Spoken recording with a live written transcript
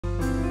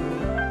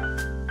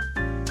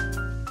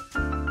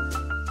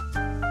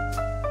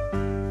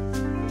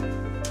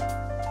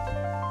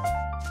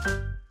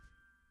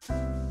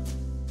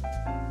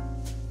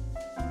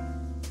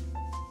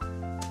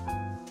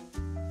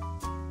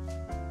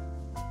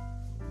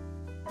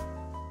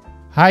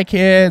Hi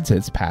kids,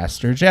 it's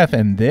Pastor Jeff,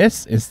 and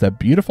this is the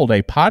Beautiful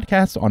Day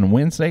podcast on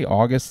Wednesday,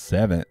 August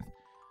 7th.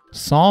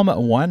 Psalm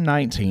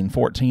 119,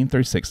 14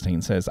 through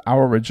 16 says, I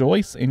will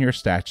rejoice in your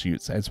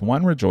statutes as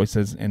one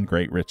rejoices in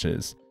great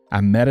riches.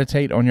 I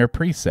meditate on your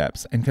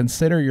precepts and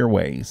consider your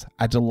ways.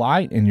 I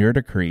delight in your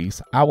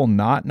decrees. I will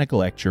not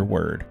neglect your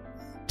word.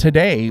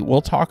 Today,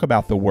 we'll talk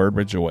about the word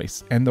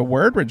rejoice, and the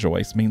word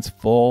rejoice means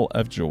full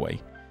of joy.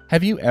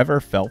 Have you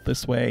ever felt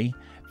this way?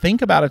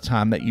 Think about a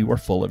time that you were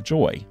full of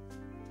joy.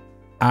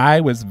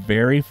 I was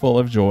very full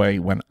of joy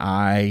when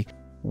I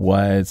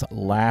was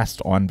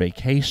last on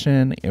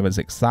vacation. It was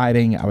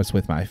exciting. I was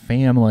with my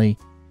family.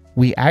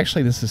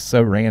 This is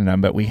so random,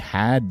 but we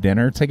had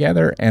dinner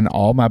together and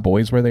all my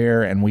boys were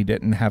there and we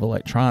didn't have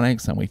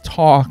electronics and we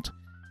talked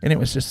and it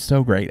was just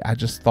so great. I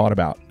just thought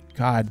about,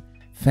 God,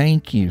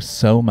 thank you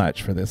so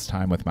much for this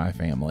time with my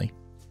family.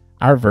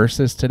 Our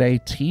verses today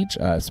teach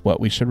us what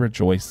we should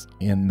rejoice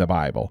in the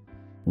Bible.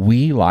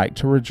 We like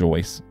to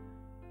rejoice,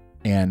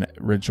 and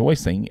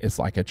rejoicing is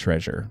like a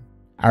treasure.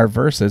 Our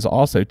verses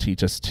also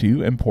teach us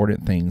two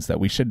important things that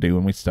we should do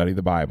when we study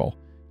the Bible.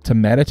 To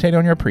meditate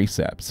on your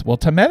precepts. Well,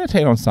 to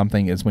meditate on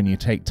something is when you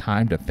take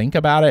time to think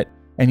about it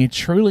and you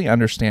truly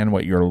understand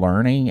what you're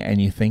learning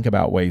and you think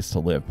about ways to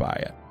live by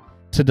it.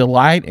 To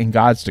delight in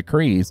God's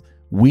decrees,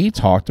 we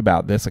talked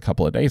about this a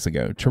couple of days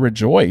ago. To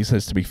rejoice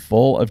is to be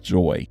full of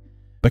joy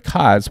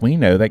because we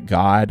know that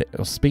God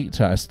will speak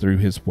to us through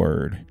His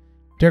Word.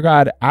 Dear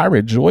God, I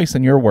rejoice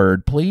in your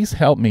word. Please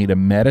help me to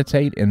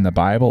meditate in the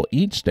Bible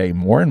each day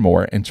more and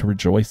more and to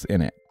rejoice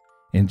in it.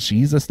 In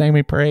Jesus' name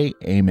we pray,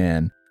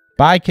 amen.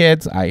 Bye,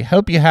 kids. I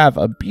hope you have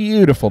a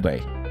beautiful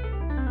day.